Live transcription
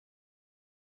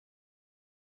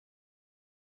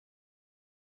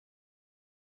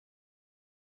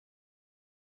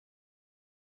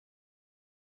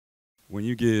when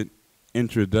you get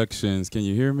introductions, can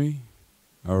you hear me?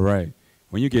 All right.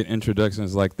 When you get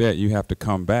introductions like that, you have to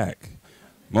come back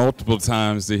multiple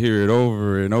times to hear it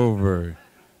over and over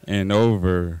and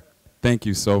over. Thank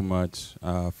you so much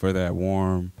for that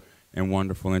warm and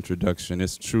wonderful introduction.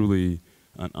 It's truly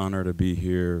an honor to be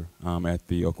here at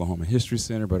the Oklahoma History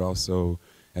Center, but also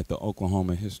at the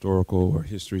Oklahoma Historical or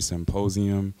History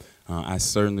Symposium. I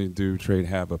certainly do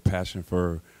have a passion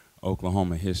for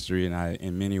Oklahoma history, and I,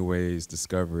 in many ways,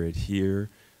 discover it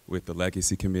here with the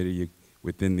Legacy Committee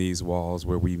within these walls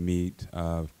where we meet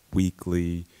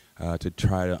weekly to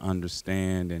try to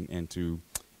understand and to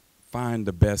find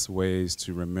the best ways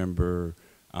to remember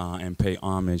and pay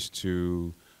homage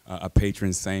to a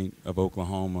patron saint of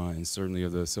Oklahoma and certainly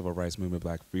of the civil rights movement,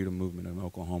 Black freedom movement in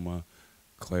Oklahoma,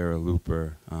 Clara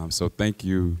Luper. So thank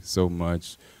you so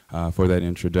much for that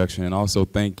introduction, and also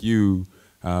thank you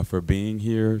for being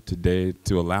here today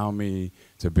to allow me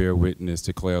to bear witness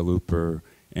to Clara Luper.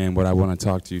 And what I want to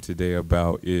talk to you today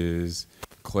about is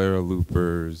Clara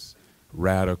Luper's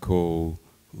radical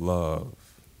love.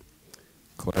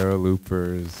 Clara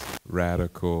Luper's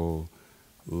radical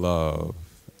love.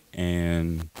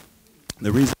 And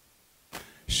the reason I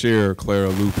share Clara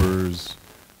Luper's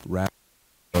radical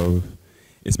love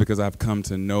is because I've come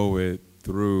to know it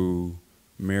through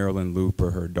Marilyn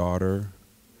Luper, her daughter,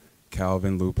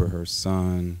 Calvin Luper, her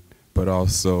son, but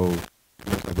also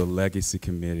the Legacy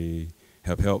Committee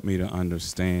have helped me to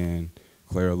understand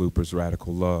Clara Luper's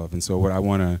radical love. And so what I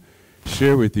want to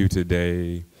share with you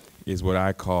today is what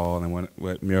I call, and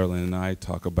what Marilyn and I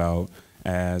talk about,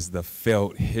 as the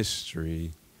felt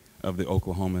history of the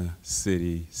Oklahoma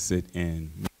City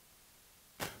sit-in.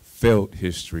 Felt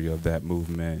history of that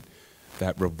movement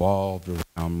that revolved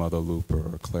around Mother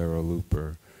Luper or Clara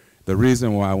Luper. The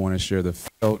reason why I want to share the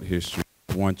felt history,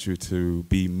 I want you to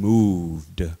be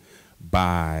moved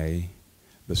by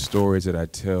the stories that I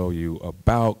tell you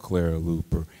about Clara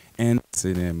Luper and the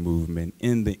sit-in movement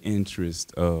in the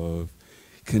interest of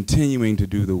continuing to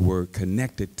do the work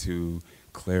connected to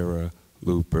Clara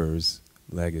Luper's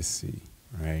legacy,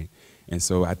 right? And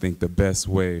so I think the best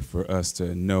way for us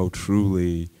to know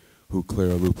truly who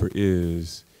Clara Luper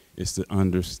is to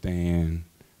understand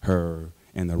her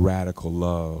and the radical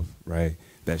love, right,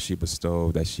 that she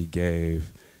bestowed, that she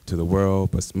gave to the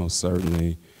world, but most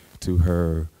certainly to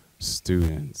her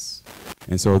students.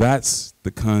 And so that's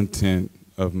the content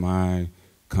of my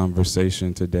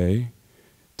conversation today.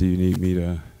 Do you need me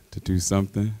to do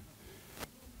something?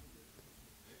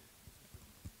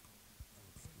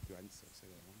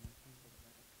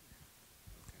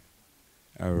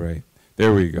 All right,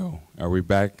 there we go. Are we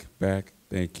back?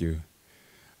 Thank you.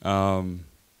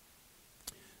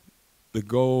 The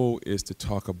goal is to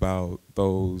talk about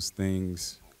those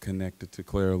things connected to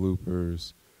Clara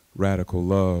Luper's radical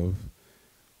love.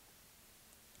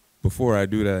 Before I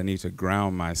do that, I need to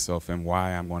ground myself in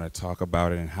why I'm going to talk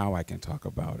about it and how I can talk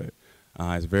about it.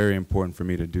 It's very important for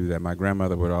me to do that. My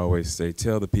grandmother would always say,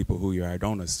 tell the people who you are.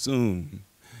 Don't assume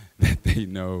that they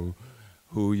know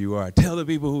who you are. Tell the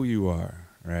people who you are,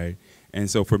 right? And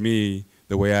so for me,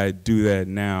 the way I do that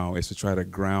now is to try to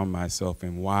ground myself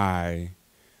in why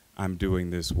I'm doing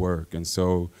this work. And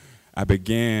so I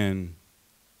began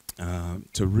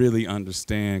to really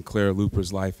understand Clara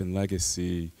Luper's life and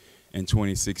legacy in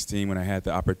 2016 when I had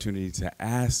the opportunity to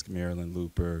ask Marilyn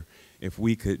Luper if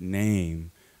we could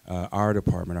name our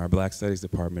department, our Black Studies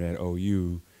department at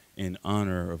OU, in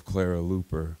honor of Clara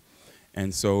Luper.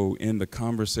 And so in the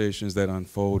conversations that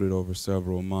unfolded over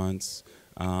several months,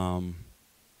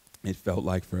 it felt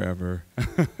like forever,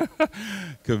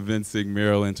 convincing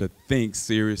Marilyn to think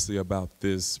seriously about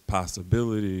this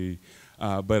possibility.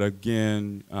 But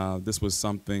again, this was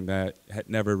something that had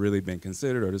never really been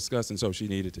considered or discussed, and so she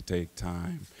needed to take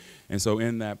time. And so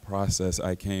in that process,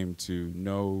 I came to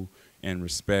know and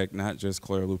respect not just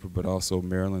Clara Luper, but also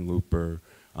Marilyn Luper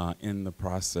in the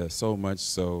process, so much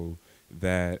so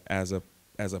that as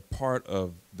a part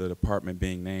of the department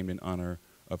being named in honor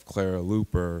of Clara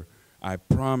Luper, I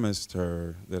promised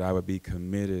her that I would be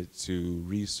committed to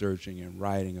researching and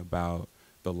writing about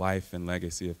the life and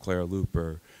legacy of Clara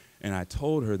Luper. And I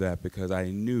told her that because I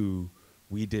knew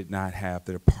we did not have,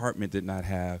 the department did not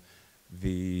have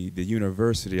the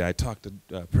university. I talked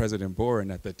to President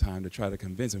Boren at the time to try to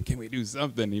convince him, can we do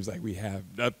something? He was like, we have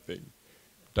nothing,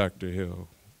 Dr. Hill,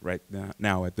 right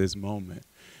now at this moment.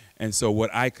 And so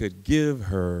what I could give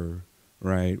her,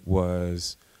 right,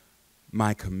 was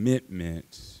my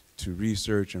commitment to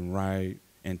research and write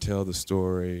and tell the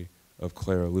story of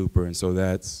Clara Luper. And so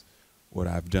that's what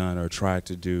I've done or tried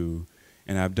to do.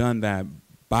 And I've done that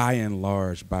by and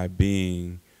large by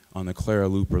being on the Clara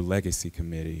Luper Legacy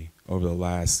Committee, over the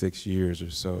last 6 years or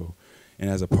so. And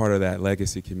as a part of that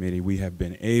legacy committee, we have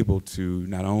been able to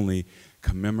not only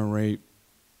commemorate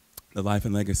the life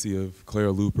and legacy of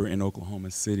Clara Luper in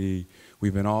Oklahoma City,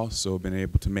 we've also been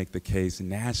able to make the case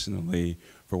nationally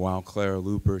for why Clara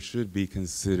Luper should be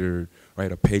considered,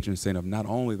 right, a patron saint of not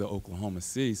only the Oklahoma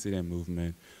City sit-in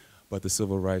movement, but the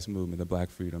civil rights movement, the Black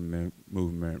freedom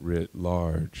movement writ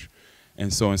large.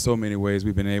 And so in so many ways,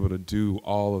 we've been able to do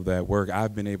all of that work.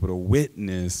 I've been able to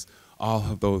witness all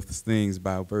of those things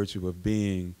by virtue of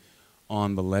being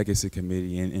on the legacy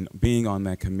committee. And being on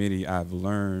that committee, I've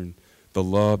learned the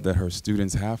love that her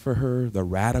students have for her, the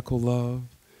radical love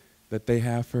that they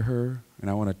have for her, and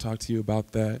I want to talk to you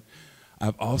about that.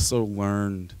 I've also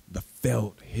learned the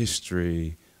felt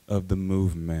history of the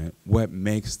movement, what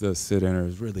makes the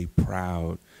sit-inners really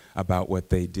proud about what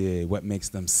they did, what makes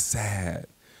them sad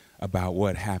about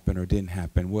what happened or didn't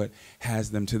happen, what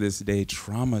has them to this day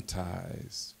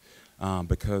traumatized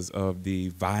because of the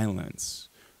violence,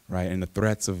 right, and the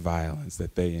threats of violence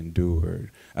that they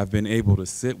endured. I've been able to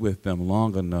sit with them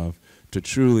long enough to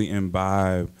truly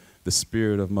imbibe the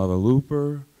spirit of Mother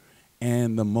Luper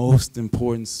and the most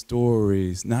important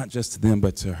stories, not just to them,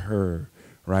 but to her,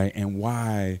 right, and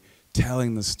why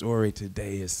telling the story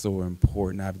today is so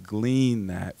important. I've gleaned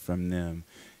that from them.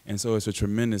 And so it's a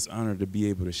tremendous honor to be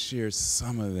able to share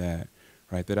some of that,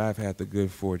 right, that I've had the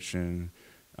good fortune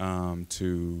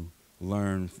to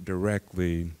learn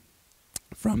directly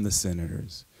from the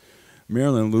senators.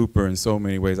 Marilyn Luper, in so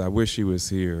many ways, I wish she was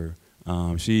here.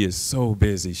 She is so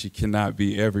busy, she cannot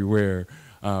be everywhere.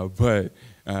 But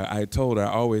I told her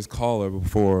I always call her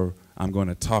before I'm going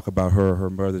to talk about her or her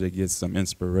mother to get some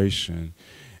inspiration.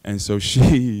 And so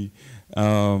she,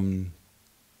 in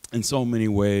so many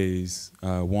ways,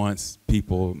 wants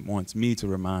me to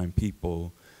remind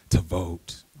people to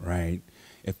vote, right?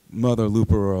 If Mother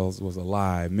Luper was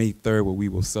alive, May 3rd, we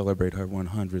will celebrate her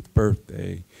 100th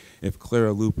birthday. If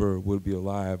Clara Luper would be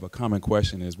alive, a common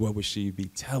question is, what would she be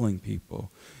telling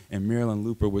people? And Marilyn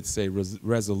Luper would say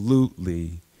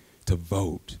resolutely to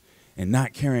vote, and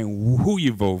not caring who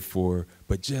you vote for,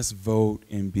 but just vote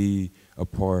and be a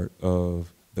part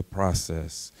of the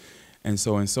process. And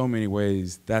so in so many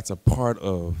ways, that's a part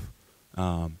of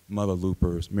Marilyn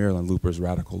Luper's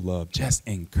radical love, just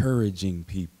encouraging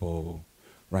people,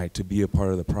 right, to be a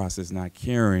part of the process, not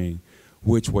caring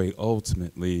which way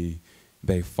ultimately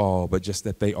they fall, but just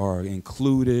that they are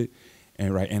included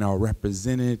and, right, and are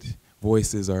represented,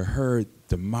 voices are heard,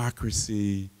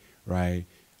 democracy, right,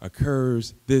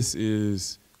 occurs. This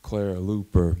is Clara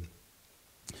Luper.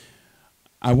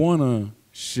 I want to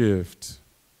shift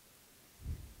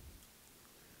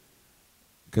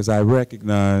because I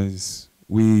recognize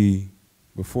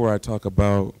before I talk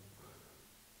about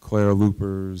Clara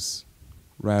Luper's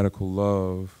radical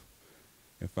love,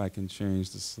 if I can change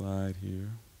the slide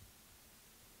here.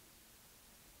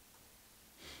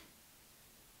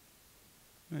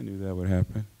 I knew that would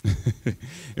happen.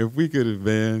 If we could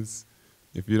advance,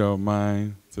 if you don't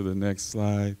mind, to the next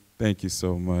slide. Thank you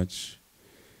so much.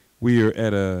 We are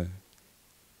at a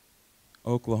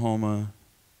Oklahoma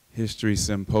History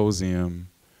Symposium,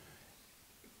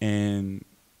 and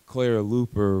Clara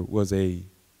Luper was a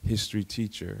history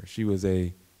teacher. She was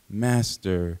a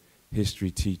master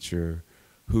history teacher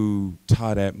who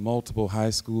taught at multiple high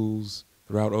schools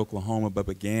throughout Oklahoma, but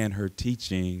began her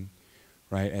teaching,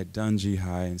 right, at Dungy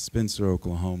High in Spencer,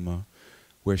 Oklahoma,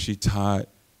 where she taught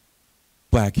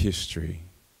Black history,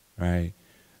 right,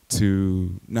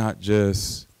 to not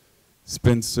just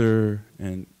Spencer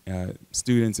and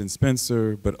students in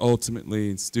Spencer, but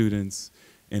ultimately students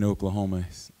in Oklahoma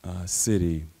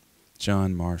City,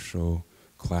 John Marshall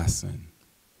Classen.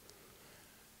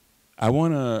 I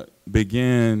want to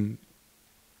begin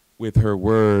with her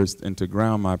words and to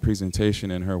ground my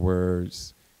presentation in her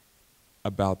words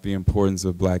about the importance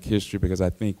of Black history, because I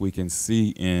think we can see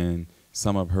in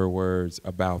some of her words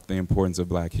about the importance of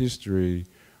Black history,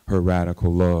 her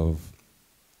radical love.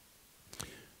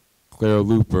 Clara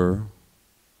Luper,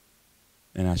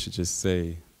 and I should just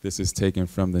say, this is taken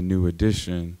from the new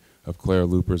edition of Clara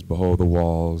Luper's Behold the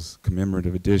Walls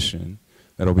commemorative edition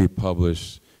that'll be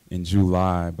published in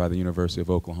July by the University of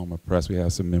Oklahoma Press. We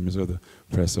have some members of the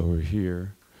press over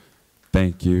here.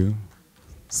 Thank you,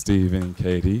 Stephen and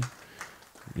Katie.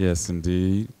 Yes,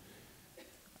 indeed.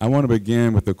 I want to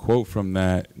begin with a quote from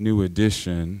that new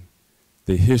edition.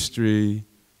 The history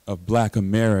of Black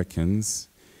Americans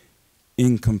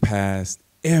encompassed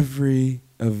every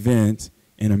event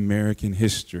in American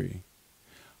history,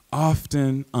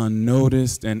 often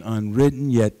unnoticed and unwritten,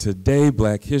 yet today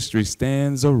Black history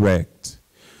stands erect,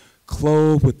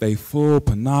 clothed with a full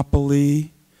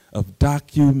panoply of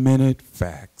documented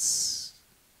facts.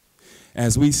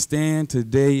 As we stand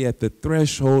today at the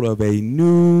threshold of a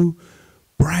new,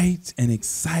 bright, and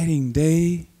exciting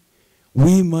day,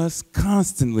 we must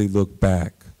constantly look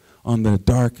back on the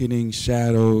darkening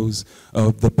shadows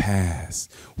of the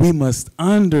past. We must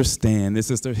understand,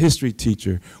 this is the history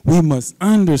teacher, we must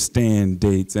understand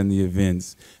dates and the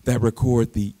events that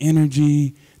record the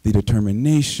energy, the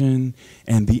determination,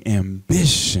 and the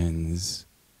ambitions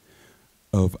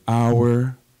of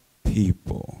our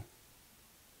people.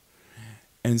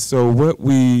 And so what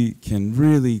we can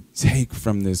really take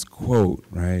from this quote,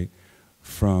 right,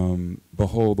 from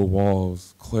Behold the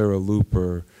Walls, Clara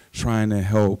Luper, trying to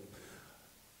help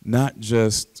not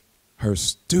just her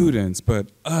students,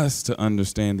 but us to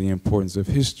understand the importance of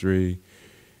history,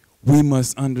 we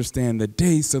must understand the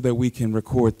dates so that we can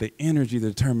record the energy, the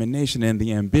determination, and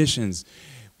the ambitions.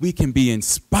 We can be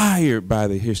inspired by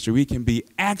the history. We can be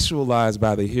actualized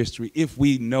by the history if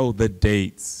we know the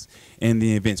dates and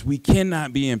the events. We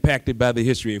cannot be impacted by the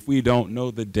history if we don't know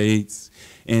the dates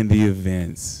and the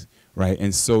events, right?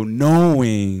 And so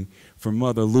knowing for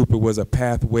Mother Luper was a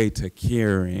pathway to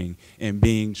caring and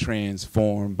being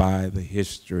transformed by the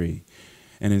history.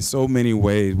 And in so many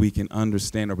ways, we can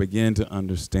understand or begin to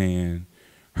understand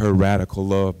her radical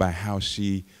love by how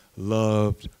she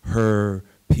loved her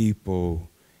people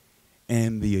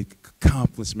and the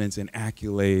accomplishments and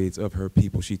accolades of her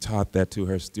people. She taught that to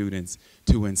her students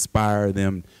to inspire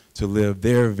them to live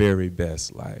their very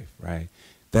best life, right?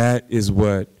 That is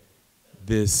what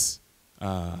this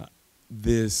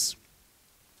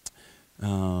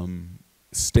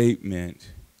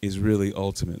statement is really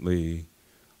ultimately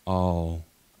all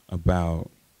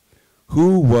about.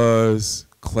 Who was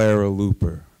Clara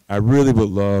Luper? I really would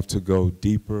love to go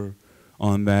deeper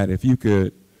on that. If you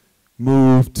could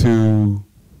move to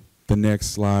the next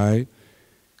slide.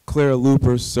 Clara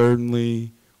Luper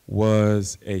certainly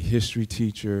was a history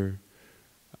teacher.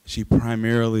 She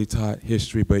primarily taught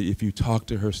history, but if you talk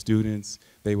to her students,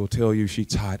 they will tell you she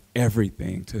taught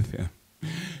everything to them.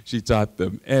 She taught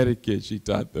them etiquette, she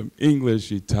taught them English,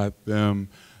 she taught them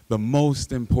the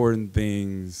most important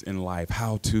things in life,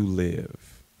 how to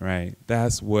live, right?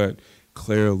 That's what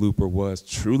Clara Luper was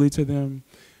truly to them.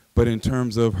 But in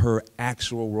terms of her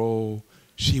actual role,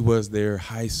 she was their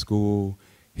high school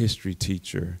history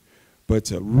teacher. But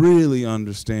to really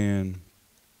understand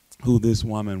who this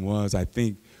woman was, I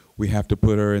think we have to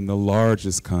put her in the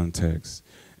largest context.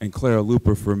 And Clara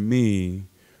Luper, for me,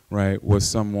 right, was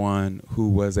someone who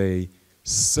was a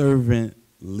servant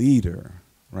leader,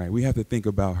 right? We have to think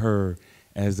about her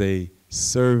as a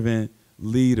servant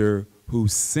leader who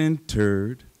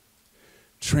centered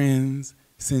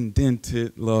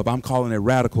transcendent love. I'm calling it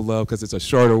radical love because it's a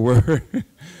shorter word.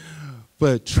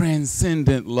 But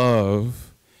transcendent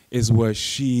love is what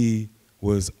she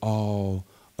was all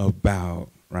about,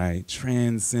 right?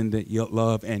 Transcendent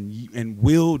love and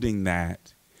wielding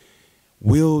that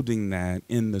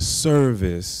in the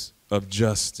service of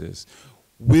justice,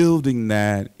 wielding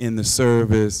that in the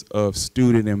service of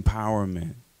student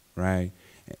empowerment, right?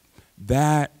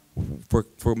 That,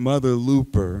 for Mother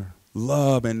Luper,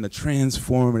 love and the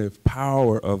transformative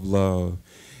power of love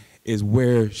is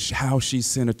how she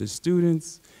centered the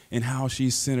students and how she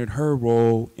centered her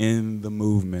role in the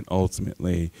movement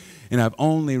ultimately. And I've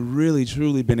only really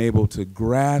truly been able to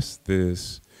grasp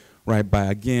this, right, by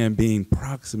again being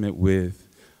proximate with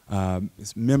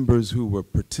members who were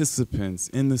participants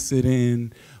in the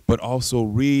sit-in, but also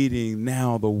reading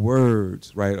now the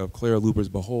words, right, of Clara Luper's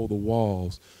Behold the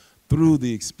Walls through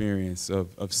the experience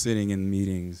of sitting in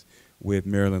meetings with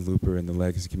Marilyn Luper and the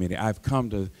Legacy Committee. I've come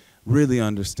to really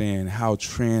understand how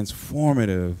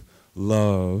transformative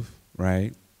love,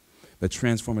 right, the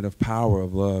transformative power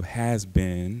of love has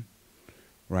been,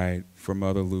 right, for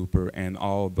Mother Luper and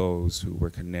all those who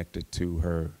were connected to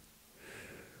her.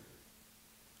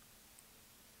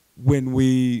 When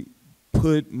we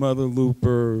put Mother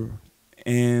Luper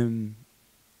and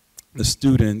the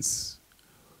students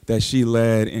that she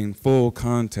led in full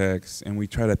context and we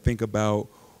try to think about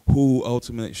who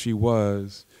ultimately she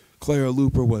was, Clara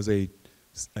Luper was a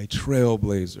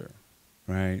trailblazer,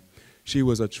 right? She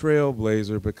was a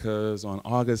trailblazer because on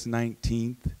August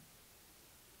 19th,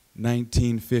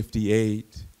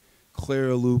 1958,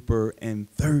 Clara Luper and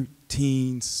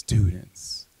 13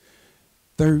 students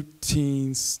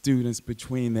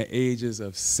between the ages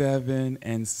of 7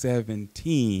 and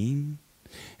 17,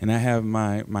 and I have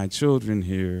my children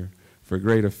here for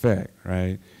great effect,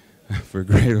 right? For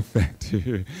great effect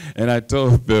here. And I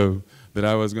told them that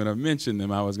I was going to mention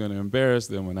them, I was going to embarrass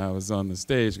them when I was on the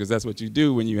stage, because that's what you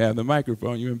do when you have the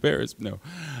microphone, you embarrass them.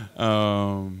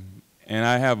 No. And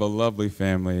I have a lovely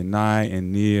family, Nye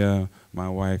and Nia, my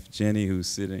wife Jenny, who's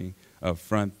sitting up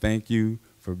front. Thank you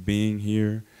for being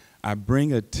here. I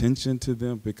bring attention to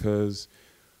them because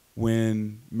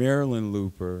when Marilyn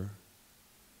Luper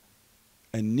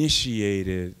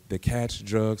initiated the Katz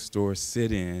Drugstore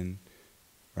sit-in,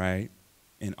 right,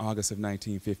 in August of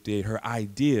 1958, her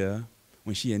idea,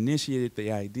 when she initiated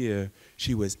the idea,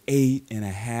 she was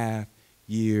 8.5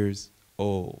 years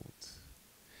old.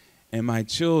 And my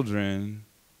children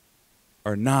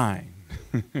are 9.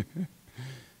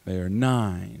 They are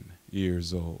 9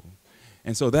 years old.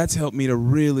 And so that's helped me to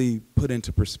really put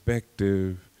into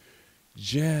perspective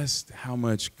just how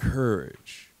much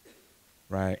courage,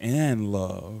 right, and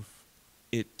love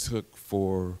it took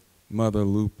for Mother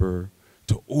Luper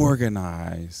to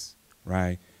organize,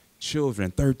 right,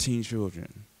 children, 13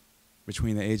 children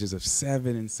between the ages of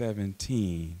 7 and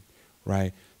 17,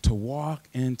 right, to walk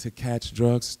into Katz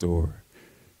Drugstore.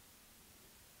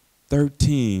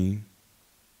 13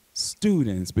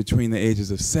 students between the ages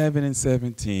of 7 and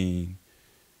 17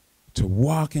 to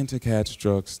walk into Katz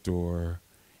Drugstore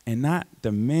and not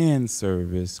demand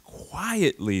service,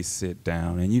 quietly sit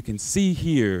down. And you can see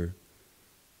here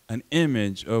an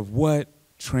image of what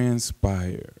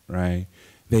transpired, right?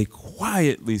 They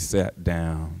quietly sat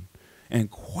down and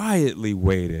quietly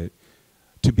waited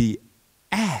to be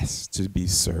asked to be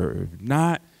served,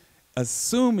 not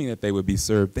assuming that they would be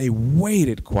served. They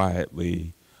waited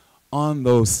quietly on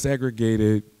those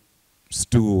segregated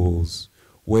stools,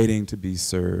 waiting to be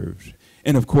served.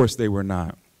 And of course, they were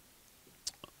not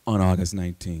on August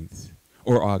 19th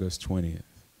or August 20th,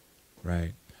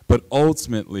 right? But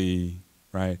ultimately,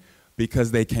 right,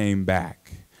 because they came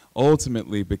back,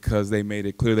 ultimately because they made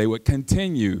it clear they would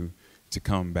continue to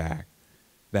come back,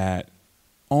 that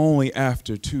only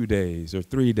after 2 days or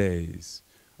 3 days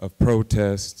of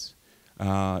protests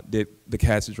did the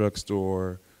Katz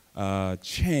Drugstore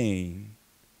chain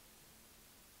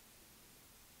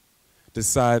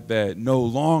decide that no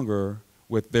longer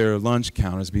would their lunch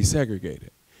counters be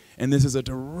segregated. And this is a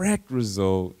direct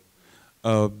result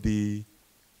of the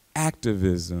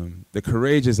activism, the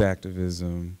courageous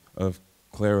activism of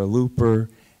Clara Luper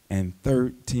and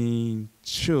 13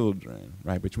 children,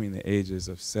 right, between the ages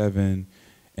of 7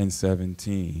 and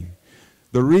 17.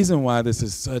 The reason why this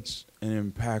is such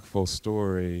an impactful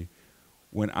story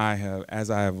as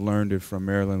I have learned it from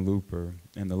Marilyn Luper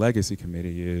and the Legacy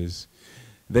Committee is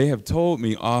they have told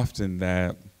me often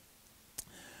that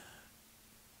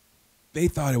they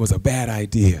thought it was a bad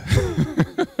idea.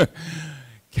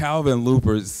 Calvin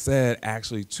Luper said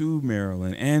actually to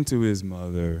Marilyn and to his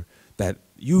mother that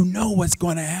you know what's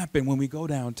going to happen when we go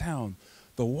downtown.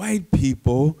 The white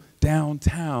people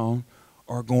downtown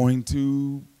are going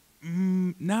to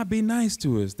not be nice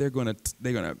to us. They're gonna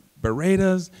berate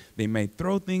us. They may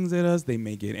throw things at us. They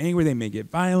may get angry. They may get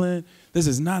violent. This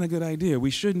is not a good idea. We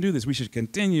shouldn't do this. We should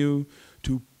continue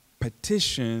to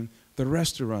petition the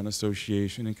Restaurant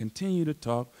Association and continue to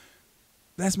talk.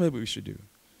 That's maybe what we should do.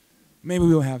 Maybe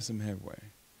we'll have some headway.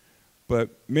 But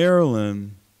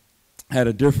Marilyn had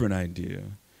a different idea.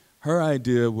 Her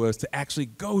idea was to actually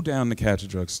go down the Katz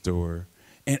Drugstore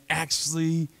and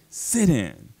actually sit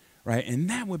in, right? And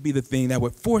that would be the thing that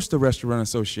would force the Restaurant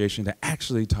Association to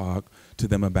actually talk to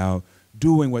them about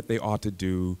doing what they ought to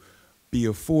do, be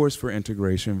a force for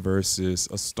integration versus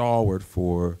a stalwart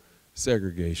for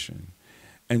segregation.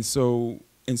 And so,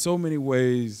 in so many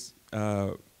ways,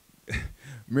 Marilyn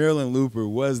Luper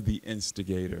was the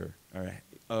instigator, right,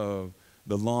 of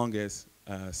the longest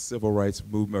civil rights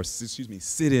movement, or excuse me,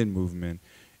 sit-in movement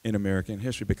in American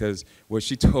history, because what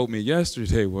she told me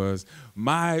yesterday was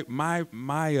my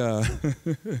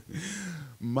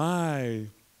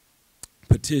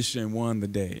petition won the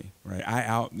day, right?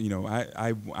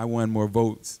 I won more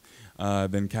votes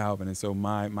than Calvin, and so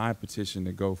my petition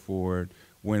to go forward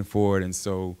went forward, and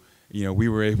so we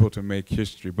were able to make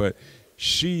history. But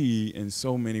she, in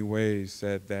so many ways,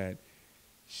 said that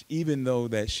even though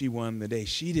that she won the day,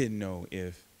 she didn't know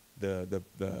if the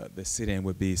sit-in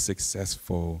would be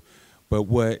successful. But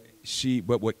what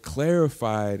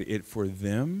clarified it for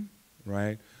them,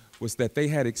 right, was that they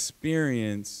had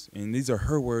experienced, and these are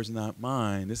her words, not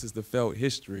mine, this is the felt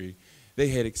history, they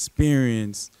had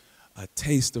experienced a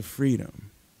taste of freedom.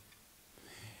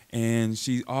 And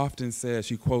she often says,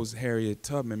 she quotes Harriet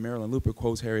Tubman, Marilyn Luper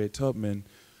quotes Harriet Tubman,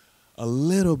 a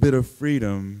little bit of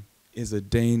freedom is a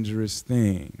dangerous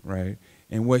thing, right?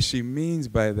 And what she means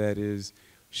by that is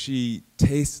she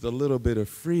tasted a little bit of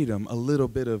freedom, a little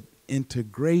bit of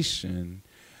integration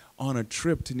on a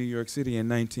trip to New York City in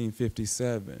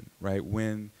 1957, right,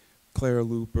 when Clara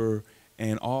Luper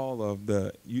and all of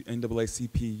the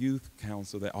NAACP Youth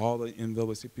Council, that all the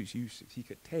NAACP youth he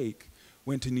could take,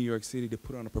 went to New York City to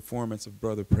put on a performance of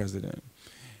Brother President.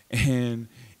 And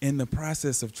in the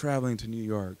process of traveling to New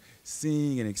York,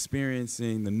 seeing and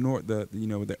experiencing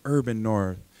the urban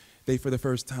North, they for the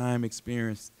first time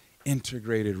experienced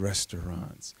integrated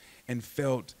restaurants and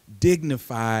felt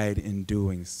dignified in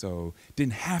doing so.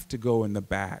 Didn't have to go in the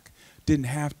back, didn't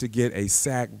have to get a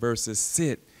sack versus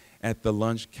sit at the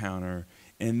lunch counter.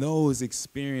 And those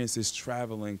experiences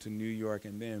traveling to New York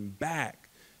and then back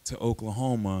to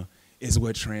Oklahoma is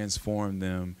what transformed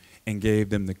them and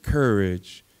gave them the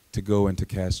courage to go into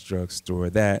Katz Drugstore.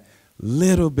 That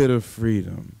little bit of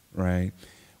freedom, right,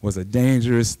 was a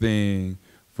dangerous thing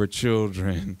for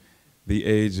children the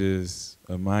ages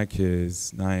of my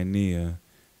kids, Nia,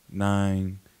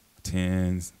 9,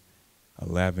 10,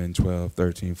 11, 12,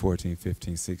 13, 14,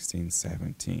 15, 16,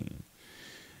 17.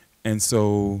 And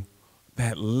so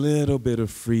that little bit of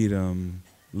freedom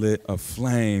lit a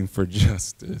flame for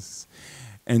justice.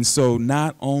 And so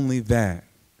not only that,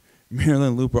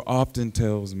 Marilyn Luper often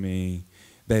tells me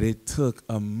that it took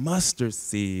a mustard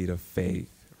seed of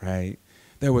faith, right?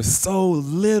 There was so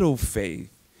little faith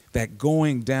that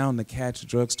going down the Katz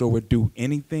Drugstore would do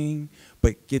anything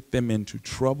but get them into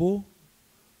trouble,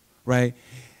 right?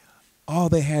 All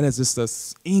they had is just an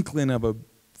inkling of a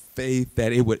faith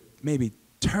that it would maybe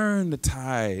turn the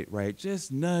tide, right?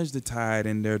 Just nudge the tide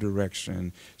in their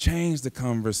direction, change the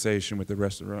conversation with the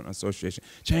restaurant association,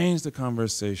 change the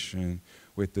conversation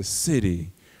with the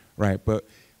city, right? But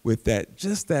with that,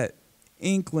 just that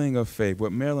inkling of faith,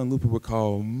 what Marilyn Luper would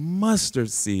call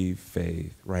mustard seed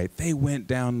faith, right? They went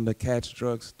down to the Katz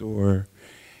Drugstore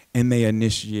and they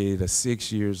initiated a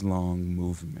 6 years long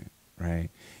movement, right?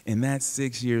 And that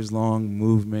 6 years long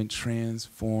movement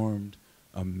transformed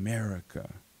America,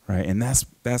 right? And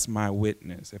that's my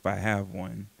witness, if I have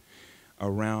one,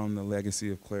 around the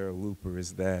legacy of Clara Luper,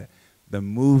 is that the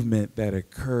movement that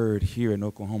occurred here in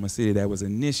Oklahoma City, that was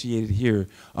initiated here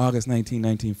August 19,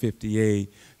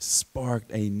 1958,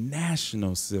 sparked a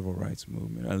national civil rights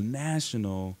movement, a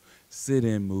national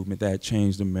sit-in movement that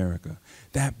changed America.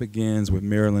 That begins with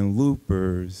Marilyn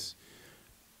Luper's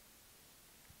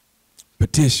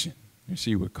petition, as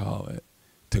she would call it,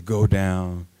 to go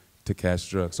down to Katz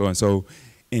Drugstore. And so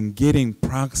in getting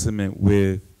proximate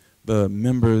with the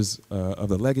members of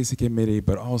the Legacy Committee,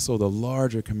 but also the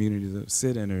larger community of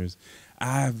sit-inners,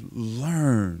 I've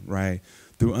learned, right,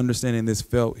 through understanding this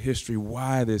felt history,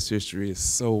 why this history is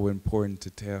so important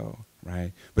to tell,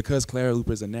 right? Because Clara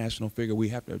Luper is a national figure, we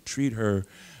have to treat her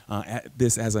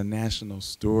this as a national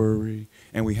story,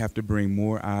 and we have to bring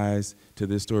more eyes to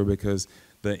this story, because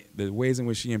the ways in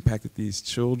which she impacted these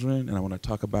children, and I want to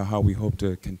talk about how we hope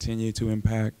to continue to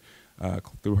impact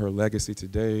through her legacy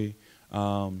today.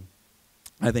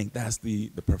 I think that's the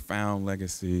profound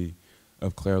legacy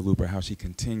of Clara Luper, how she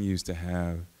continues to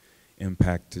have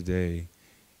impact today.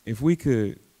 If we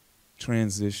could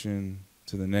transition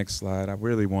to the next slide, I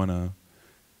really want to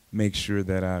make sure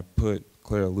that I put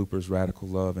Clara Luper's radical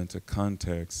love into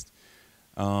context.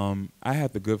 I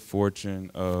had the good fortune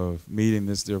of meeting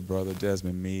this dear brother,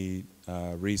 Desmond Meade,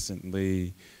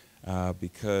 recently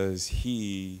because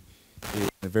he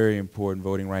is a very important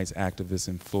voting rights activist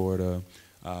in Florida.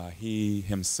 He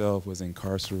himself was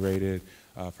incarcerated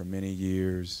for many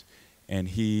years, and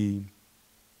he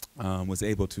was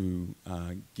able to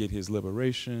get his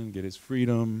liberation, get his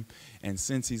freedom, and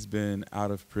since he's been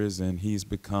out of prison, he's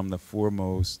become the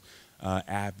foremost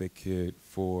advocate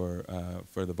for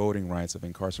the voting rights of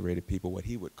incarcerated people, what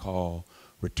he would call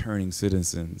returning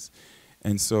citizens.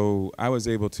 And so I was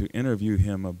able to interview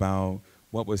him about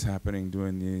what was happening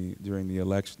during the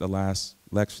election, the last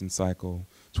election cycle,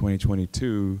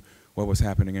 2022, what was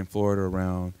happening in Florida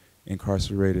around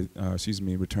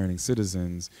returning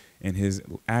citizens and his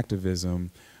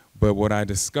activism. But what I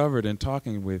discovered in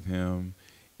talking with him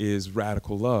is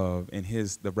radical love, and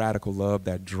the radical love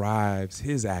that drives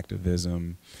his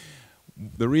activism.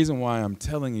 The reason why I'm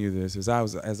telling you this is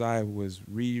as I was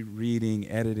rereading,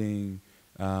 editing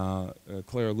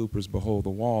Clara Luper's Behold the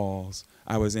Walls,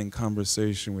 I was in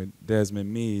conversation with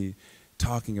Desmond Meade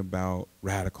talking about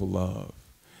radical love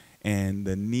and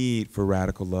the need for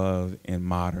radical love in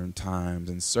modern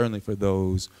times, and certainly for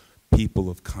those people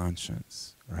of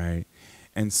conscience, right?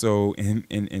 And so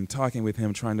in talking with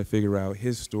him, trying to figure out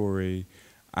his story,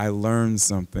 I learned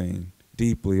something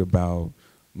deeply about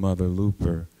Mother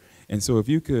Luper. And so if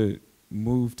you could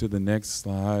move to the next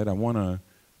slide, I want to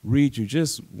read you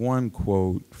just one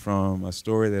quote from a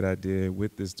story that I did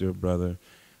with this dear brother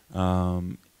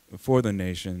for the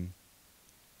nation.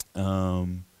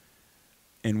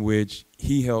 in which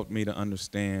he helped me to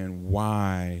understand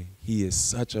why he is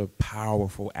such a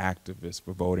powerful activist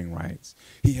for voting rights.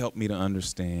 He helped me to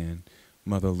understand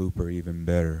Mother Luper even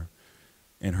better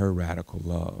and her radical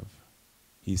love.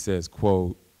 He says,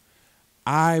 quote,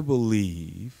 "I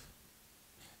believe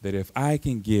that if I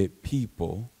can get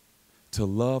people to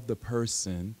love the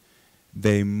person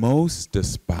they most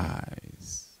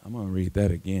despise," I'm going to read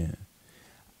that again.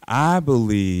 "I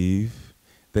believe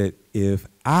that if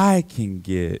I can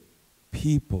get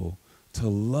people to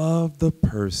love the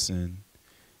person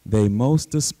they most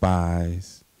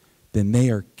despise, then they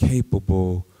are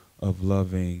capable of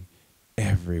loving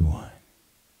everyone.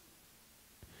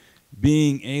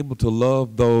 Being able to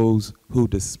love those who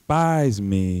despise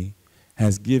me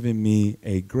has given me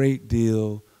a great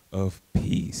deal of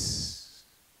peace,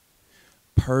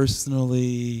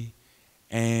 personally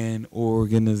and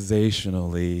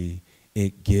organizationally.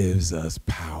 It gives us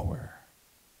power.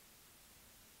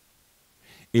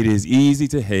 It is easy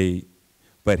to hate,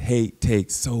 but hate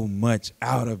takes so much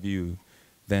out of you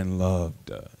than love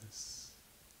does."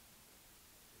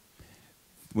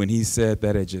 When he said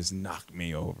that, it just knocked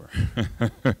me over.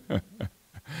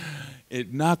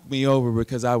 It knocked me over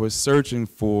because I was searching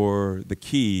for the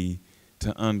key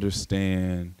to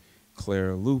understand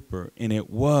Clara Luper, and it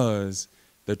was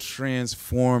the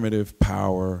transformative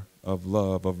power of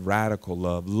love, of radical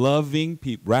love. Loving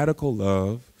people, radical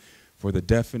love, for the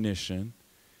definition,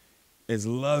 is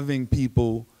loving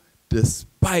people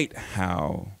despite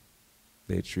how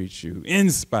they treat you,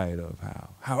 in spite of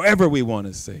how, however we want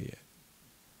to say it.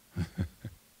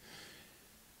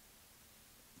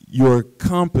 Your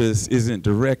compass isn't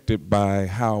directed by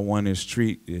how one is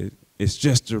treated, it's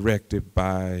just directed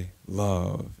by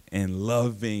love and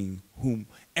loving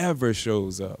whomever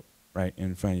shows up right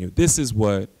in front of you. This is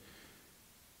what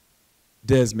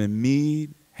Desmond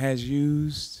Meade has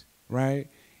used, right,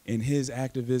 in his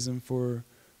activism for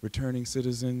returning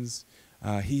citizens.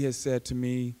 He has said to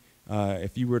me,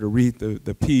 if you were to read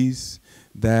the piece,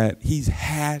 that he's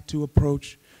had to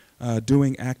approach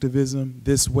doing activism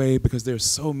this way because there's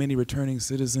so many returning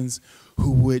citizens who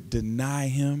would deny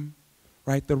him,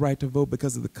 right, the right to vote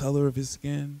because of the color of his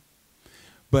skin.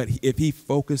 But if he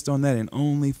focused on that and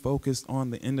only focused on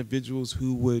the individuals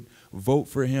who would vote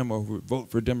for him or who would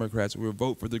vote for Democrats or who would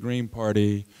vote for the Green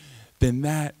Party, then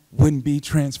that wouldn't be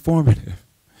transformative.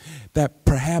 That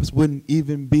perhaps wouldn't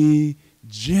even be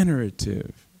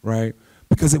generative, right?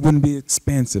 Because it wouldn't be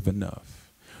expansive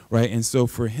enough, right? And so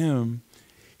for him,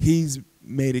 he's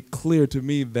made it clear to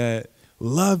me that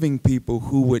loving people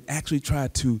who would actually try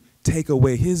to take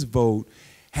away his vote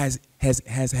has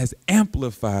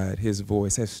amplified his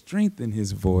voice, has strengthened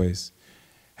his voice,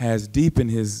 has deepened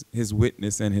his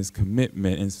witness and his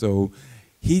commitment. And so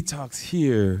he talks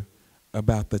here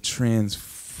about the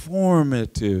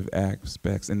transformative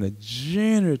aspects and the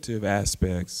generative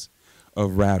aspects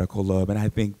of radical love. And I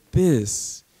think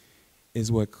this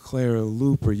is what Clara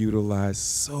Luper utilized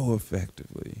so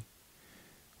effectively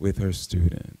with her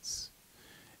students.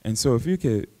 And so if you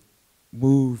could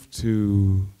move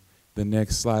to the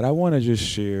next slide, I want to just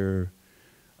share,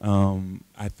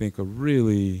 I think, a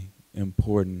really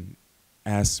important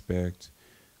aspect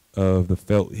of the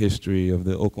felt history of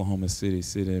the Oklahoma City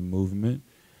sit-in movement.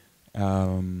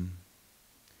 Marilyn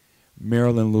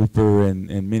Luper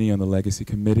and many on the Legacy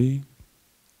Committee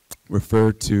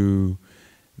referred to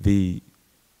the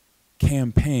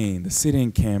campaign, the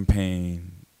sit-in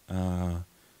campaign of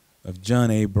John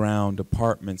A. Brown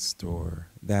Department Store,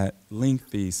 that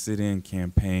lengthy sit-in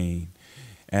campaign,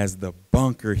 as the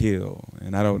Bunker Hill.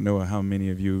 And I don't know how many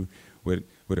of you would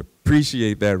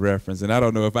appreciate that reference, and I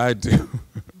don't know if I do.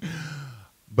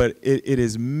 But it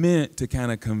is meant to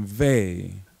kind of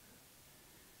convey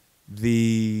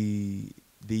the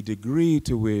degree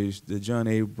to which the John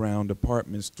A. Brown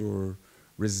Department Store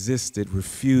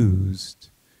refused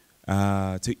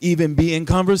to even be in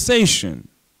conversation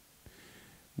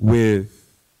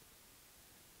with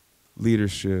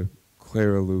leadership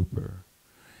Clara Luper.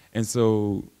 And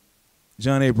so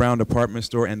John A. Brown Department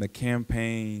Store and the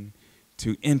campaign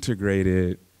to integrate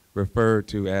it referred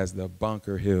to as the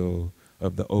Bunker Hill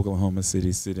of the Oklahoma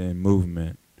City sit-in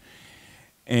movement.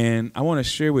 And I want to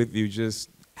share with you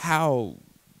just how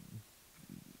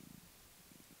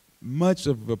much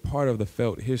of a part of the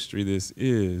felt history this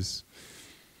is.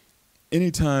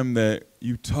 Anytime that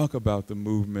you talk about the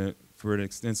movement for an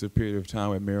extensive period of time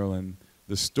with Marilyn,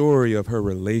 the story of her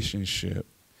relationship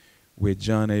with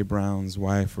John A. Brown's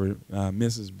wife, or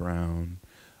Mrs. Brown,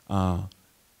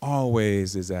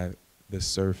 always is at the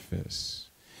surface.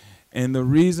 And the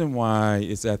reason why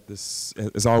it's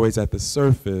always at the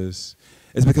surface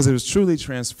is because it was truly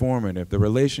transformative. The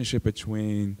relationship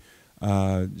between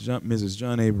Mrs.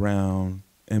 John A. Brown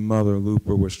and Mother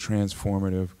Luper was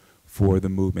transformative for the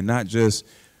movement, not just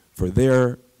for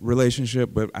their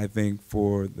relationship, but I think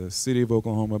for the city of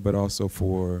Oklahoma, but also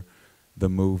for the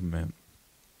movement.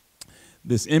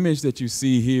 This image that you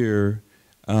see here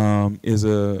is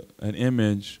an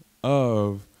image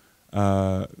of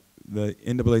the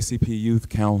NAACP Youth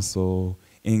Council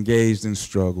engaged in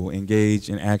struggle, engaged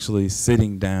in actually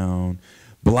sitting down,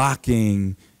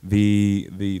 blocking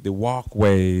the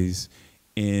walkways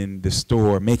in the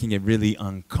store, making it really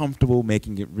uncomfortable,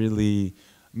 making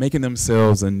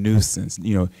themselves a nuisance,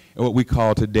 you know, what we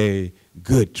call today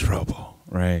good trouble,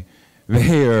 right?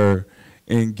 They are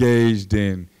engaged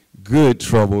in good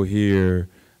trouble here,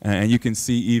 and you can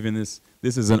see even this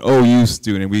is an OU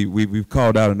student. We've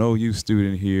called out an OU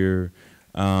student here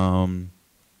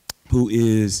who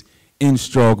is in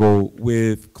struggle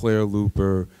with Clara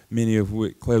Luper,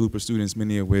 Clara Luper students,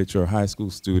 many of which are high school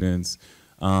students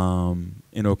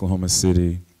in Oklahoma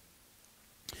City.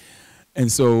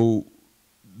 And so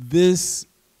this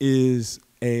is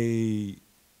I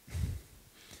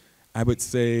would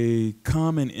say,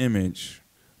 common image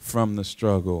from the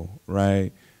struggle,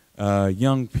 right?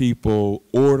 Young people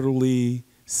orderly,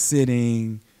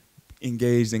 sitting,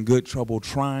 engaged in good trouble,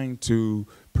 trying to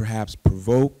perhaps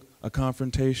provoke a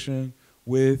confrontation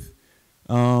with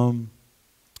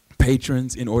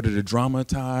patrons in order to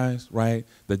dramatize, right,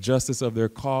 the justice of their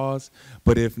cause.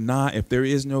 But if not, if there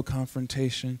is no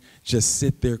confrontation, just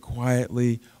sit there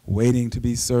quietly, waiting to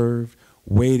be served,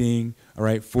 waiting, all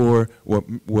right, for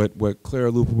what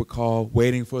Clara Luper would call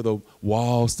waiting for the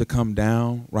walls to come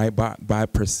down, right, by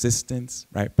persistence,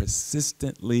 right,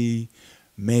 persistently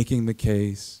making the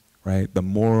case, right, the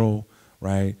moral,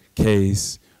 right,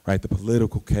 case, right, the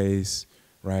political case,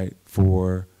 right,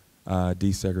 for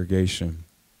desegregation.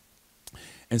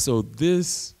 And so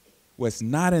what's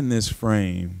not in this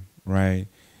frame, right,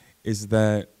 is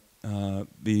that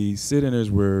the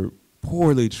sit-inners were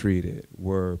poorly treated,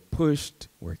 were pushed,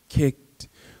 were kicked,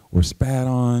 were spat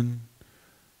on,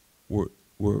 were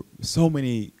so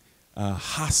many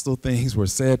hostile things were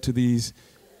said to these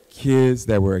kids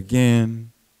that were,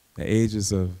 again, the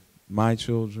ages of my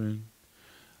children,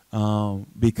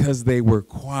 because they were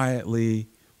quietly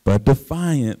but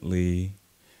defiantly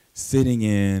sitting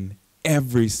in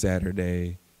every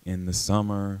Saturday in the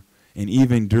summer and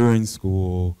even during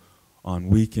school on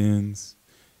weekends.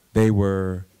 They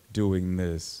were doing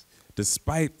this.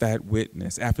 Despite that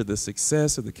witness, after the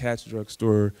success of the Katz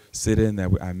Drugstore sit-in that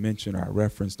I mentioned or I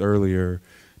referenced earlier,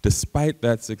 despite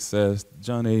that success,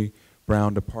 John A.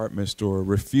 Brown department store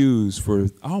refused for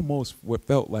almost what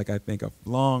felt like, I think, a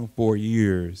long 4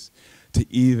 years to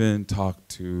even talk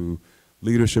to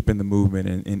leadership in the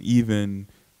movement and even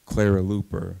Clara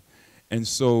Luper. And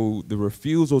so the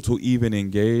refusal to even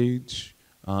engage,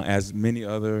 as many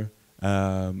other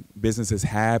businesses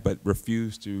had but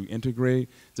refused to integrate,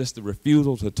 just the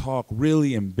refusal to talk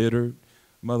really embittered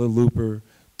Mother Luper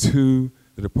to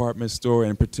the department store,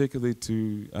 and particularly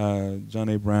to John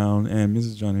A. Brown and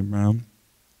Mrs. John A. Brown.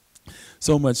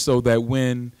 So much so that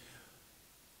when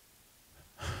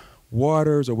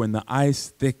when the ice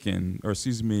thickened, or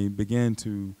excuse me, began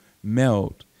to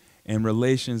melt, and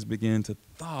relations began to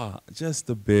thaw just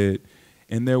a bit,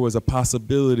 and there was a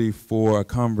possibility for a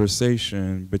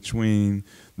conversation between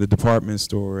the department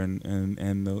store and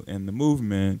the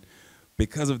movement,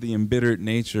 because of the embittered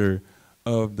nature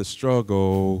of the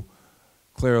struggle,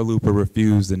 Clara Luper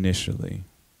refused initially.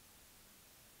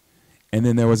 And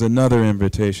then there was another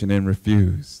invitation and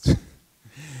refused.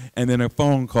 And then a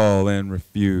phone call and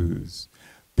refused,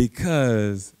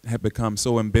 because it had become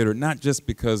so embittered, not just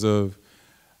because of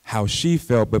how she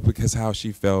felt, but because how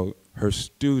she felt her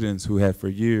students, who had for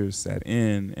years sat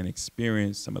in and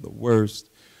experienced some of the worst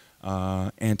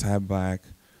anti-Black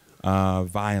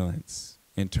violence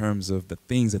in terms of the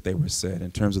things that they were said,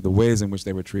 in terms of the ways in which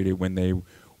they were treated when they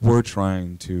were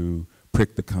trying to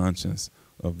prick the conscience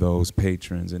of those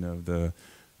patrons and of the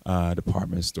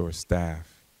department store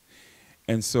staff.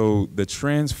 And so the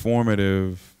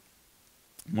transformative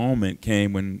moment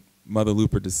came when Mother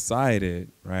Luper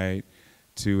decided, right,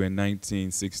 to, in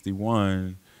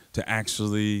 1961, to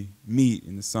actually meet,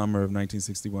 in the summer of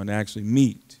 1961, to actually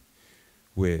meet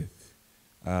with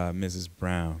Mrs.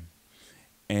 Brown.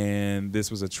 And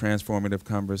this was a transformative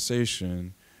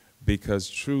conversation, because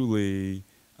truly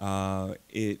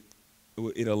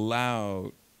it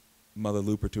allowed Mother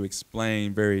Luper to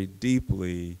explain very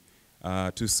deeply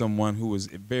to someone who was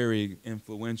very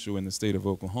influential in the state of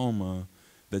Oklahoma,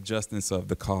 the justice of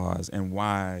the cause and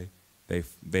why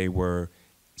they were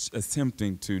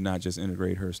attempting to not just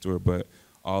integrate her story, but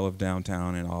all of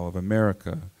downtown and all of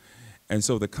America. And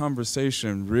so the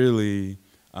conversation really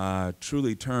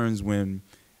truly turns when,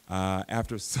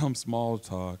 after some small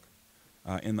talk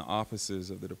in the offices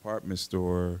of the department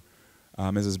store,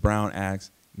 Mrs. Brown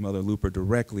asks Mother Luper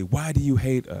directly, "Why do you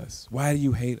hate us? Why do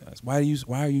you hate us? Why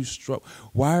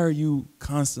are you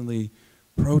constantly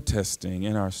protesting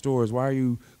in our stores? Why are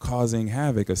you causing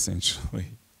havoc,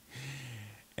 essentially?"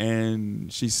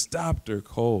 And she stopped her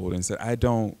cold and said, "I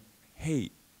don't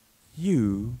hate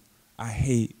you. I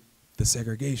hate the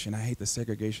segregation. I hate the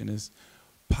segregationist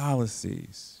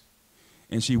policies."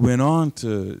 And she went on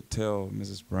to tell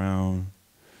Mrs. Brown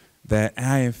that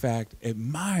I, in fact,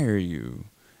 admire you.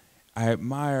 I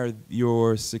admire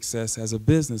your success as a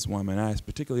businesswoman. I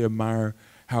particularly admire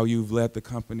how you've led the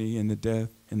company in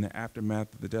the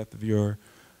aftermath of the death of your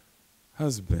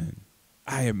husband.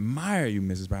 I admire you,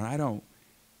 Mrs. Brown. I don't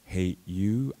hate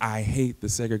you. I hate the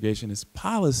segregationist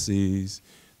policies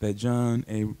that John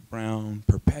A. Brown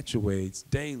perpetuates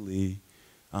daily,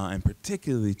 and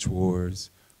particularly towards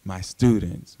my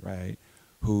students, right?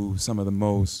 Who some of the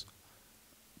most,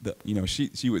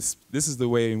 she would, this is the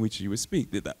way in which she would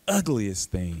speak, that the ugliest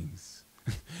things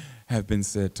have been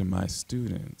said to my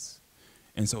students.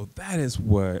 And so that is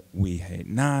what we hate,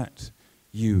 not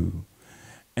you.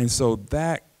 And so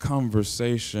that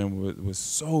conversation was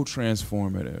so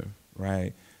transformative,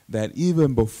 right? That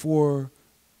even before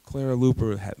Clara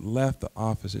Luper had left the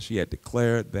office, she had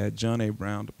declared that John A.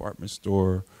 Brown department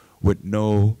store would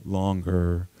no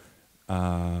longer,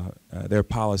 their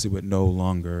policy would no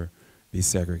longer be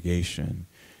segregation.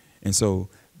 And so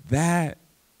that,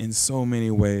 in so many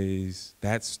ways,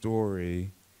 that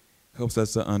story helps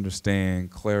us to understand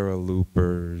Clara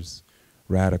Luper's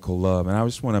radical love. And I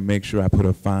just want to make sure I put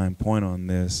a fine point on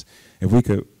this. If we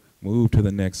could move to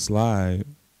the next slide.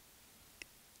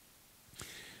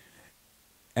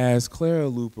 As Clara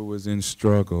Luper was in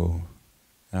struggle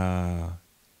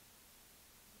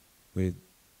with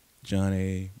John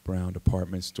A. Brown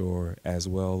department store, as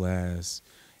well as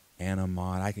Anna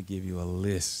Maud, I could give you a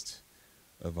list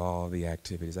of all the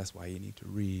activities. That's why you need to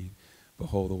read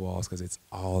Behold the Walls, because it's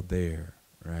all there,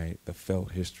 right? The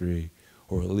felt history,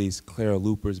 or at least Clara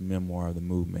Luper's memoir of the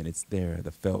movement. It's there,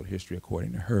 the felt history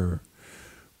according to her.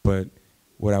 But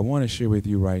what I want to share with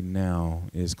you right now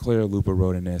is Clara Luper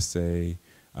wrote an essay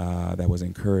that was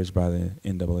encouraged by the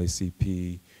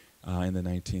NAACP in the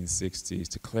 1960s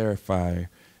to clarify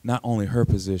not only her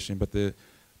position, but the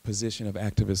position of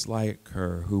activists like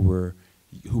her who were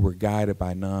guided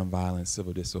by nonviolent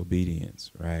civil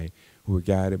disobedience, right? Who were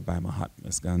guided by Mahatma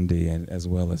Gandhi and as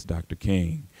well as Dr.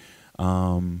 King.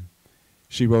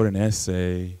 She wrote an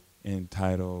essay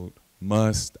entitled,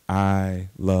 "Must I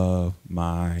Love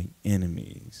My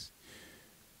Enemies?"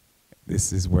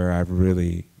 This is where I've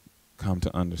really come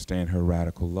to understand her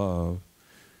radical love.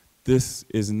 This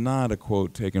is not a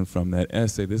quote taken from that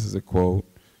essay. This is a quote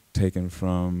taken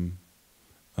from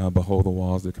Behold the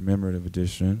Walls, the commemorative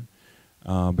edition,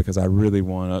 because I really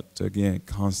want to, again,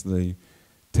 constantly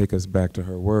take us back to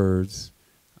her words.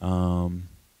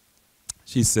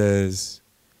 She says,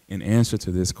 in answer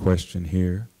to this question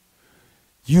here,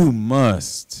 you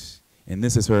must, and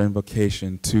this is her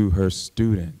invocation to her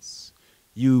students,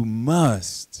 you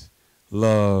must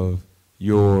love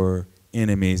your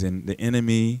enemies. And the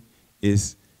enemy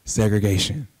is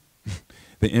segregation.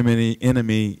 The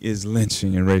enemy is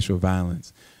lynching and racial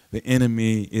violence. The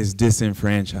enemy is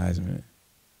disenfranchisement.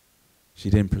 She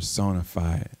didn't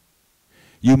personify it.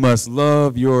 You must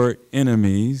love your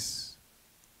enemies.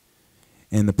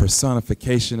 And the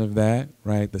personification of that,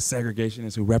 right, the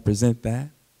segregationists who represent that,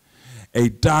 a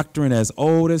doctrine as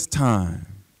old as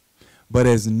time, but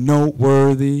as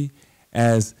noteworthy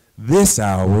as this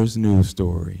hour's news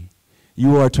story.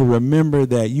 You are to remember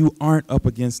that you aren't up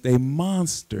against a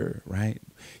monster, right?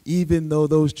 Even though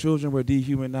those children were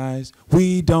dehumanized,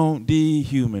 we don't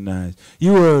dehumanize.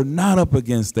 You are not up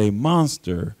against a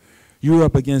monster. You're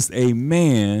up against a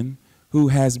man who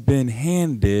has been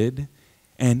handed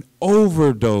an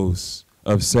overdose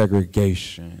of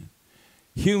segregation.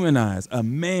 Humanized, a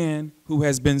man who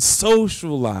has been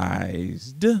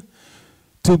socialized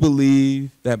to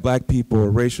believe that black people are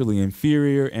racially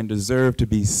inferior and deserve to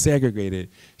be segregated.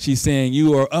 She's saying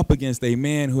you are up against a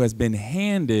man who has been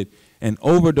handed an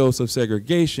overdose of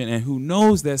segregation and who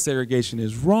knows that segregation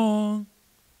is wrong,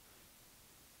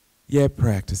 yet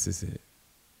practices it.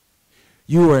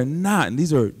 You are not, and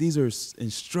these are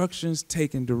instructions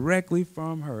taken directly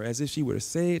from her, as if she were to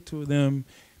say it to them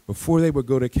before they would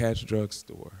go to Katz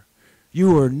Drugstore.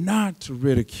 You are not to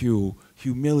ridicule,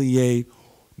 humiliate,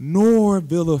 nor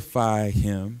vilify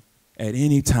him at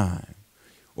any time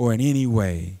or in any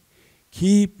way.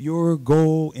 Keep your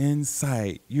goal in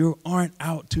sight. You aren't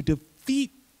out to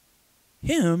defeat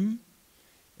him.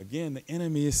 Again, the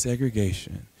enemy is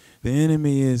segregation. The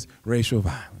enemy is racial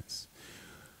violence.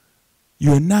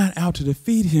 You're not out to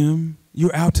defeat him.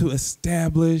 You're out to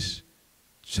establish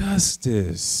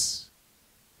justice.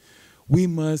 We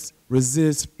must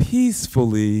resist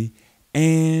peacefully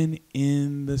and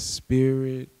in the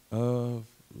spirit of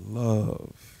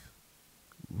love.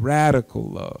 Radical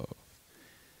love.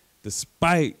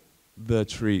 Despite the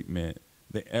treatment,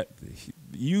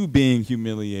 you being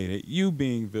humiliated, you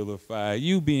being vilified,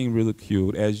 you being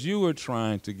ridiculed, as you are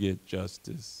trying to get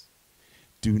justice,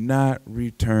 do not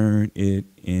return it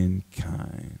in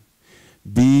kind.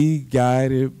 Be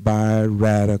guided by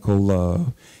radical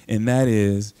love. And that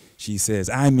is, she says,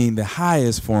 I mean the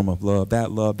highest form of love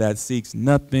that seeks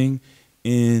nothing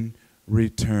in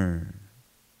return.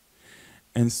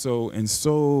 And so, in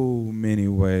so many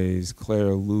ways,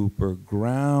 Clara Luper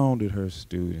grounded her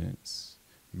students,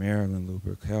 Marilyn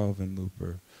Luper, Calvin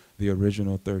Luper, the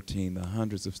original 13, the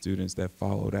hundreds of students that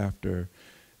followed after,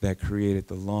 that created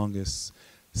the longest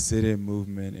sit-in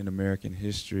movement in American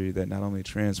history that not only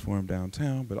transformed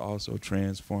downtown, but also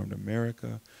transformed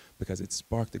America, because it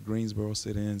sparked the Greensboro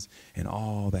sit-ins and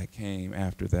all that came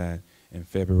after that in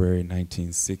February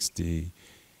 1960.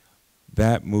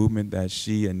 That movement that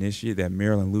she initiated, that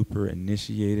Marilyn Luper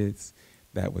initiated,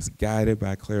 that was guided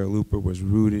by Clara Luper, was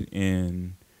rooted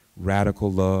in radical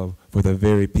love for the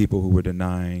very people who were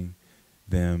denying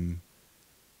them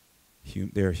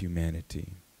their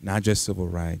humanity. Not just civil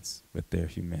rights, but their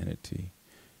humanity.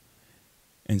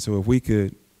 And so if we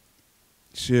could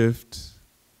shift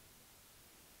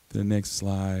to the next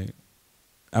slide,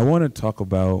 I want to talk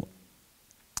about,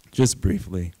 just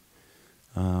briefly,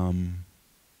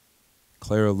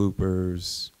 Clara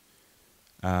Luper's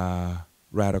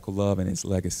radical love and its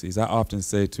legacies. I often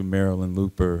say to Marilyn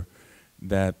Luper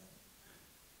that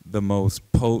the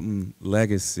most potent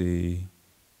legacy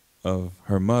of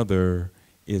her mother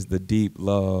is the deep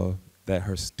love that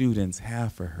her students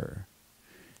have for her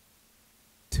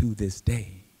to this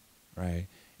day, right?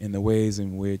 In the ways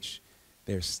in which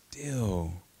they're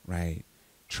still, right,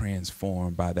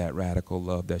 transformed by that radical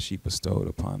love that she bestowed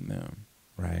upon them,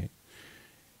 right?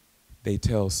 They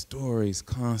tell stories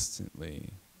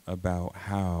constantly about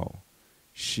how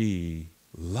she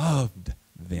loved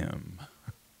them,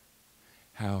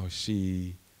 how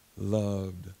she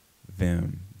loved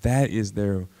them. That is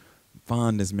their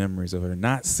fondest memories of her,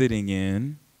 not sitting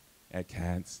in at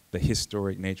Katz, the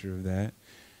historic nature of that,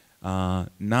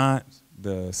 not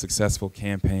the successful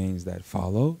campaigns that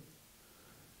followed.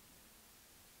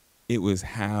 It was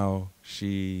how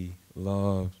she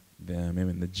loved them,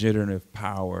 and the generative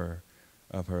power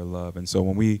of her love. And so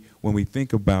when we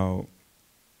think about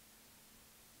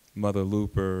Mother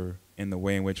Luper and the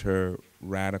way in which her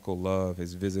radical love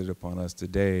is visited upon us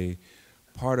today,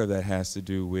 part of that has to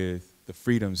do with the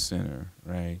Freedom Center,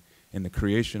 right? And the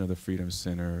creation of the Freedom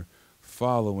Center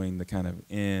following the kind of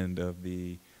end of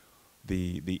the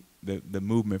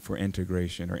movement for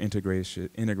integration or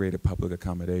integrated public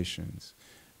accommodations.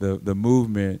 The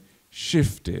movement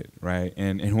shifted, right?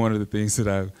 And one of the things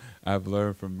that I've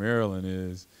learned from Marilyn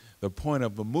is the point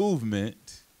of a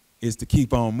movement is to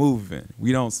keep on moving.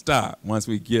 We don't stop once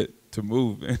we get to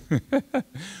moving.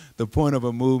 The point of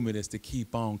a movement is to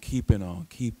keep on keeping on,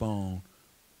 keep on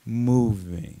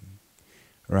moving,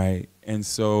 right? And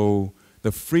so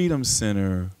the Freedom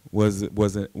Center was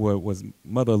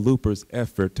Mother Luper's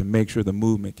effort to make sure the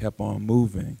movement kept on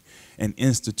moving and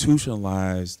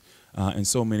institutionalized in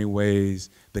so many ways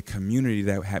the community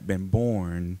that had been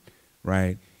born,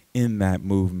 right, in that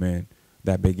movement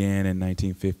that began in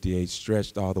 1958,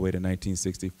 stretched all the way to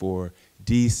 1964,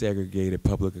 desegregated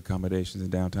public accommodations in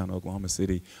downtown Oklahoma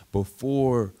City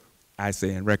before, I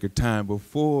say in record time,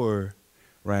 before,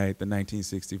 right, the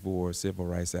 1964 Civil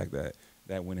Rights Act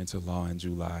that went into law in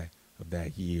July of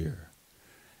that year.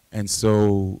 And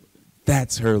so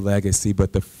that's her legacy,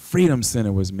 but the Freedom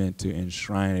Center was meant to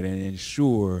enshrine it and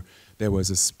ensure there was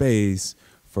a space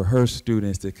for her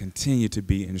students to continue to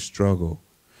be in struggle.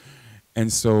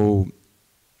 And so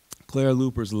Clara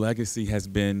Luper's legacy has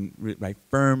been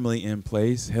firmly in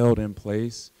place, held in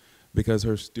place, because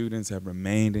her students have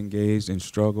remained engaged in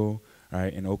struggle,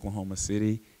 right, in Oklahoma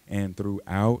City and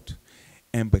throughout.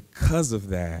 And because of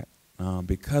that,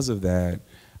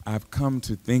 I've come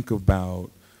to think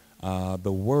about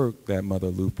the work that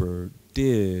Mother Luper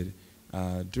did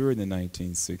during the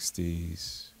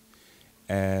 1960s,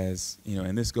 as, you know,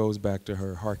 and this goes back to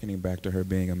her, hearkening back to her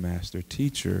being a master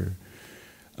teacher.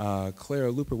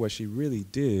 Clara Luper, what she really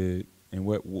did and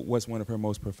what's one of her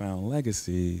most profound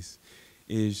legacies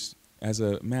is, as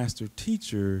a master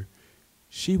teacher,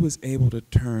 she was able to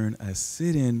turn a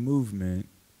sit-in movement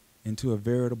into a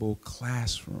veritable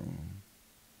classroom,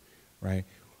 right?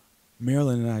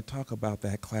 Marilyn and I talk about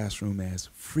that classroom as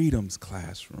freedom's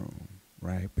classroom,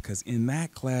 right? Because in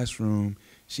that classroom,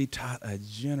 she taught a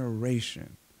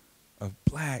generation of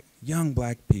young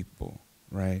black people,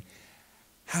 right,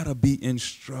 how to be in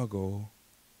struggle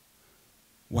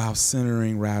while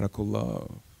centering radical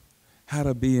love, how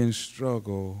to be in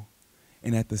struggle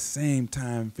and at the same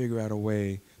time figure out a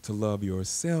way to love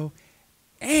yourself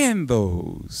and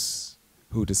those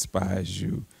who despise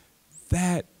you.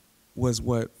 That was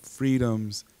what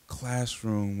freedom's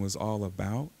classroom was all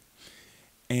about.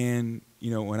 And, you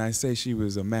know, when I say she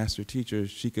was a master teacher,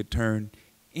 she could turn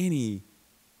any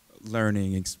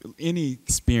learning, any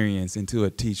experience into a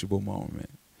teachable moment.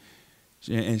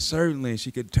 And certainly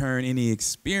she could turn any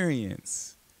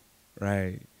experience,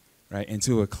 right,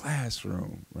 into a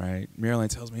classroom, right? Marilyn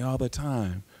tells me all the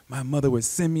time, my mother would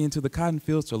send me into the cotton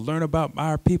fields to learn about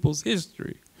our people's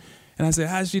history. And I said,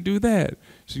 how'd she do that?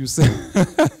 She was saying,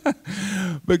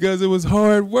 because it was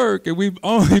hard work, and we've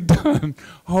only done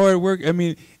hard work. I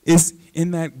mean, it's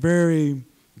in that very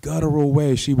guttural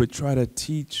way she would try to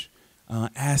teach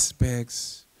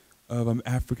aspects of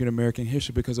African-American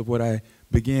history because of what I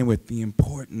began with, the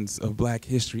importance of black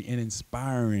history in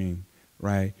inspiring,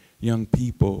 right, young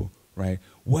people, right?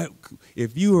 What,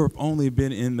 if you have only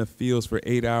been in the fields for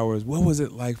 8 hours, what was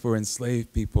it like for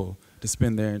enslaved people to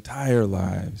spend their entire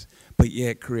lives, but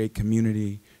yet create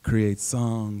community, create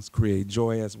songs, create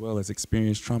joy as well as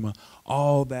experience trauma?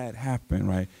 All that happened,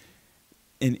 right?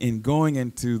 In going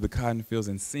into the cotton fields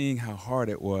and seeing how hard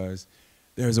it was,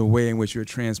 there's a way in which you're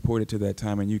transported to that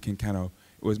time and you can kind of,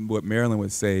 it was what Marilyn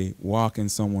would say, walk in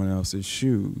someone else's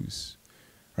shoes,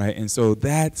 right? And so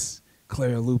that's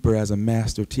Clara Luper as a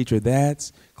master teacher.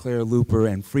 That's Clara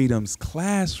Luper and freedom's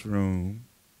classroom,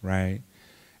 right?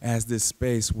 As this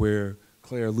space where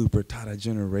Clara Luper taught a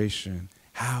generation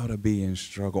how to be in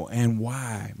struggle and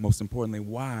why, most importantly,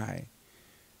 why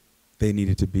they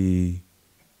needed to be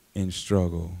in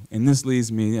struggle. And this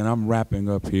leads me, and I'm wrapping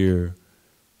up here,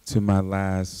 to my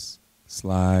last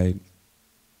slide.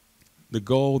 The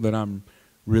goal that I'm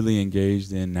really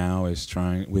engaged in now is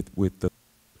trying with the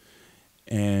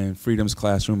and Freedom's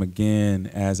Classroom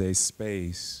again as a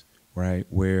space, right,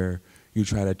 where you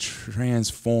try to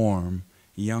transform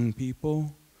young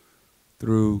people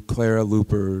through Clara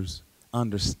Luper's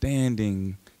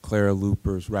understanding, Clara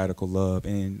Luper's radical love,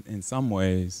 and in some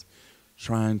ways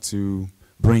trying to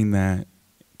bring that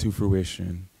to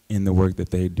fruition in the work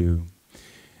that they do.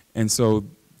 And so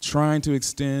trying to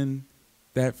extend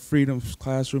that Freedom's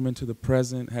Classroom into the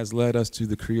present has led us to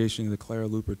the creation of the Clara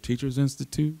Luper Teachers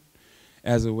Institute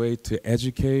as a way to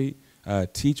educate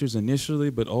teachers initially,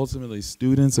 but ultimately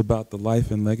students about the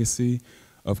life and legacy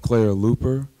of Clara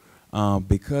Luper.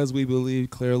 Because we believe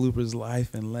Clara Luper's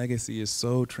life and legacy is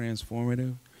so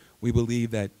transformative, we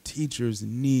believe that teachers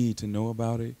need to know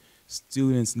about it,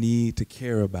 students need to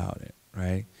care about it,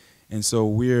 right? And so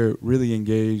we're really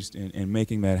engaged in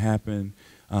making that happen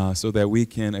so that we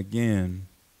can again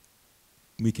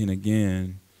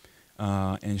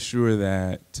ensure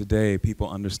that today people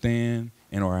understand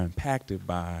and are impacted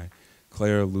by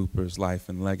Clara Luper's life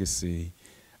and legacy.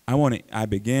 I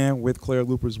began with Clara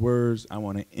Luper's words. I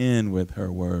want to end with her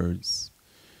words.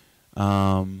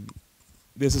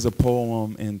 This is a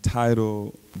poem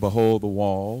entitled "Behold the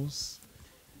Walls."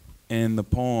 And the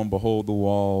poem, "Behold the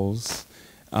Walls,"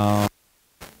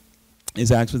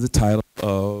 is actually the title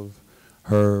of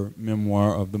her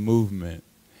memoir of the movement.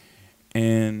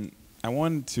 And I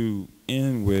wanted to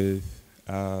end with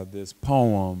this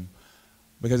poem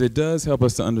because it does help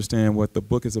us to understand what the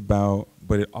book is about,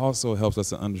 but it also helps us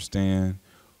to understand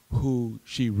who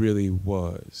she really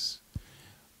was.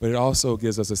 But it also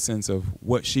gives us a sense of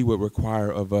what she would require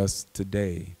of us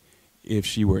today if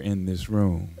she were in this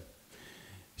room.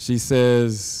 She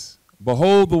says,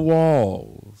 "Behold the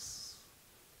walls.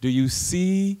 Do you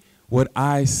see what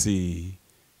I see?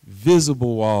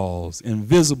 Visible walls,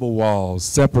 invisible walls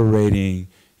separating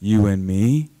you and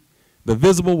me. The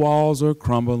visible walls are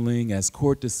crumbling as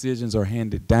court decisions are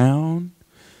handed down.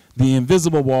 The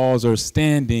invisible walls are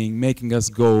standing, making us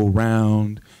go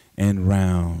round and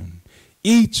round.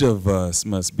 Each of us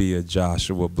must be a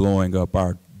Joshua blowing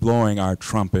our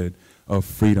trumpet of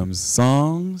freedom's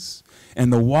songs,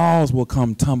 and the walls will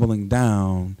come tumbling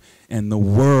down, and the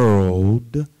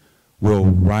world will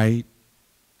right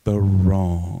the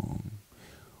wrong."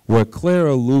 What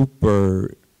Clara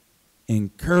Luper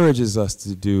encourages us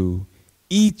to do,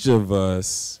 each of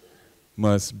us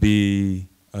must be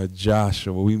a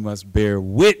Joshua. We must bear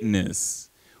witness.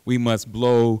 We must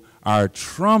blow our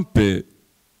trumpet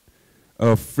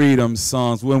of freedom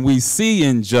songs when we see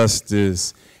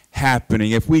injustice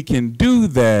happening. If we can do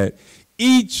that,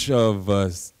 each of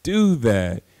us do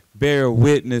that, bear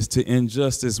witness to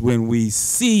injustice when we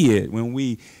see it, when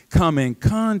we come in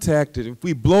contact with it, if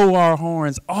we blow our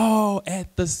horns all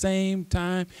at the same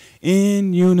time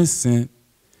in unison,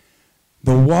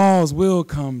 the walls will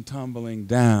come tumbling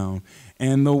down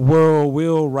and the world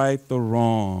will right the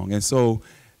wrong. And so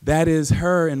that is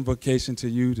her invocation to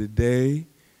you today.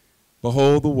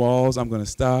 Behold the walls. I'm going to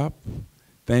stop.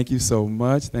 Thank you so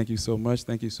much. Thank you so much.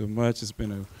 Thank you so much. It's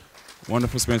been a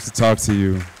wonderful experience to talk to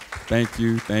you. Thank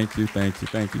you, thank you, thank you,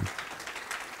 thank you.